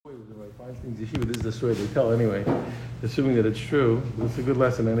Feinstein's yeshiva, this is the story they tell anyway, assuming that it's true. It's a good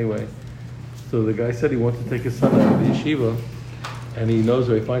lesson anyway. So the guy said he wants to take his son out of the yeshiva, and he knows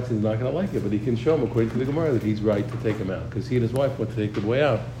Ray Feinstein's not going to like it, but he can show him, according to the Gemara, that he's right to take him out, because he and his wife want to take the way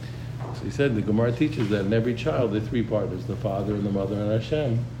out. So he said the Gemara teaches that in every child there are three partners, the father and the mother and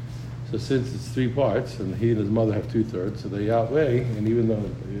Hashem. So since it's three parts, and he and his mother have 2/3, so they outweigh, and even though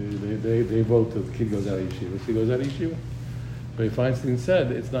they vote that the kid goes out of yeshiva, so he goes out of yeshiva. Ray Feinstein said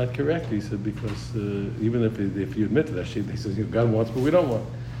it's not correct. He said because even if you admit to that shit, he says God wants, but we don't want.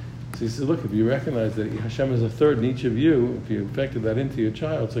 So he said, look, if you recognize that Hashem is a third in each of you, if you infected that into your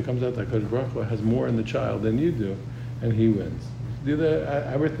child, so it comes out that Kodesh Baruch Hu has more in the child than you do, and he wins. Do the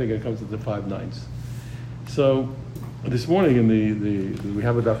arithmetic, it comes to the 5/9. So this morning in we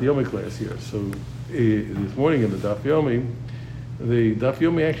have a Daf Yomi class here. So this morning in the Daf Yomi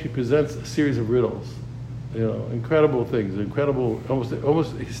actually presents a series of riddles. You know, incredible things, incredible,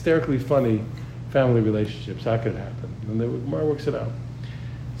 almost hysterically funny family relationships. How could it happen? And the Gemara works it out.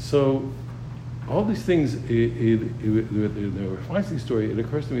 So all these things, the Feinstein story, it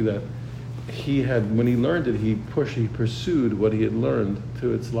occurs to me that he had, when he learned it, he pursued what he had learned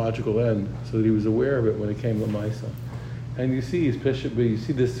to its logical end, so that he was aware of it when it came to Maisa. And you see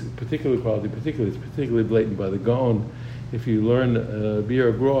this particular quality, it's particularly blatant by the Gaon. If you learn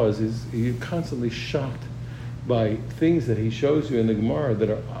Bir Groz, you're constantly shocked by things that he shows you in the Gemara that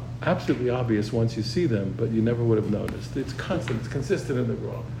are absolutely obvious once you see them, but you never would have noticed. It's constant, it's consistent in the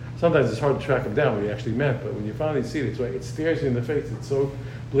Gemara. Sometimes it's hard to track them down what he actually meant, but when you finally see it, it stares you in the face. It's so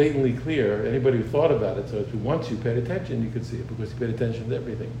blatantly clear. Anybody who thought about it, so once you paid attention, you could see it because you paid attention to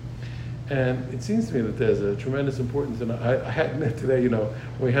everything. And it seems to me that there's a tremendous importance, and I had met today, when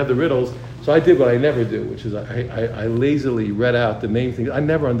we had the riddles, so I did what I never do, which is I lazily read out the name things. I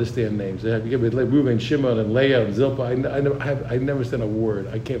never understand names. You give me Reuven, Shimon, and Leah, and Zilpah. I never understand a word.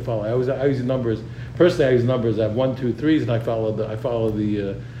 I can't follow. I use numbers. Personally, I use numbers. I have 1, 2, 3s, and I follow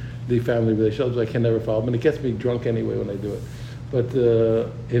the family relationships. I can never follow them, and it gets me drunk anyway when I do it. But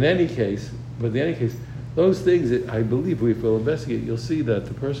in any case, those things, I believe, if we'll investigate, you'll see that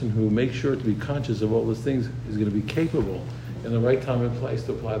the person who makes sure to be conscious of all those things is going to be capable in the right time and place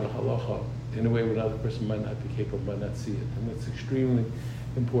to apply the halacha in a way where another person might not be capable, might not see it. And that's extremely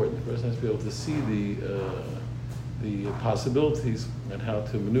important. The person has to be able to see the possibilities and how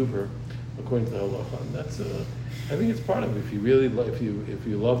to maneuver according to the halacha. And that's, I think it's part of it. If you really, if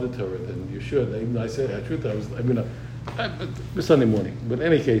you love the Torah, then you should. Even though I say that truth, Sunday morning. But in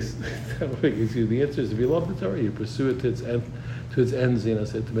any case, the answer is if you love the Torah, you pursue it to its ends,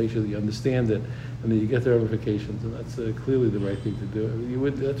 so to make sure that you understand it and that you get the ramifications. And that's clearly the right thing to do.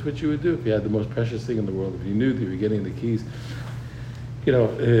 That's what you would do if you had the most precious thing in the world. If you knew that you were getting the keys.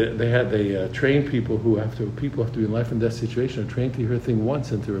 They train people people have to be in life and death situation, are trained to hear a thing once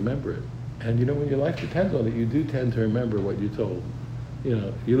and to remember it. And when your life depends on it, you do tend to remember what you're told.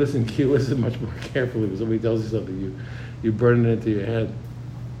 You listen much more carefully. When somebody tells you something, you burn it into your head,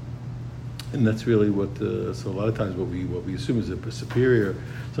 and that's really what. So a lot of times, what we assume is a superior.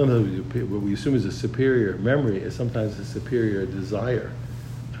 Sometimes what we assume is a superior memory is sometimes a superior desire.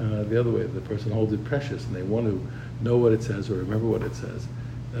 The other way, the person holds it precious, and they want to know what it says or remember what it says.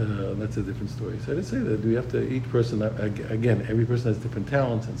 That's a different story. So I didn't say that we have to, each person, again, every person has different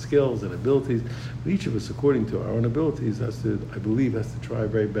talents and skills and abilities, but each of us, according to our own abilities, I believe, has to try our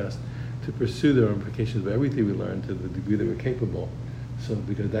very best to pursue the ramifications of everything we learn to the degree that we're capable. So,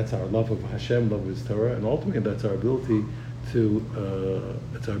 because that's our love of Hashem, love of His Torah, and ultimately that's our ability to,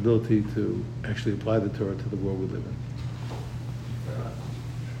 actually apply the Torah to the world we live in.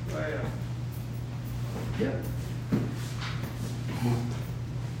 Yeah.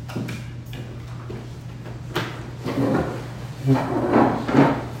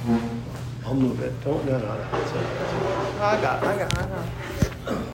 I'll move it. No. I got it.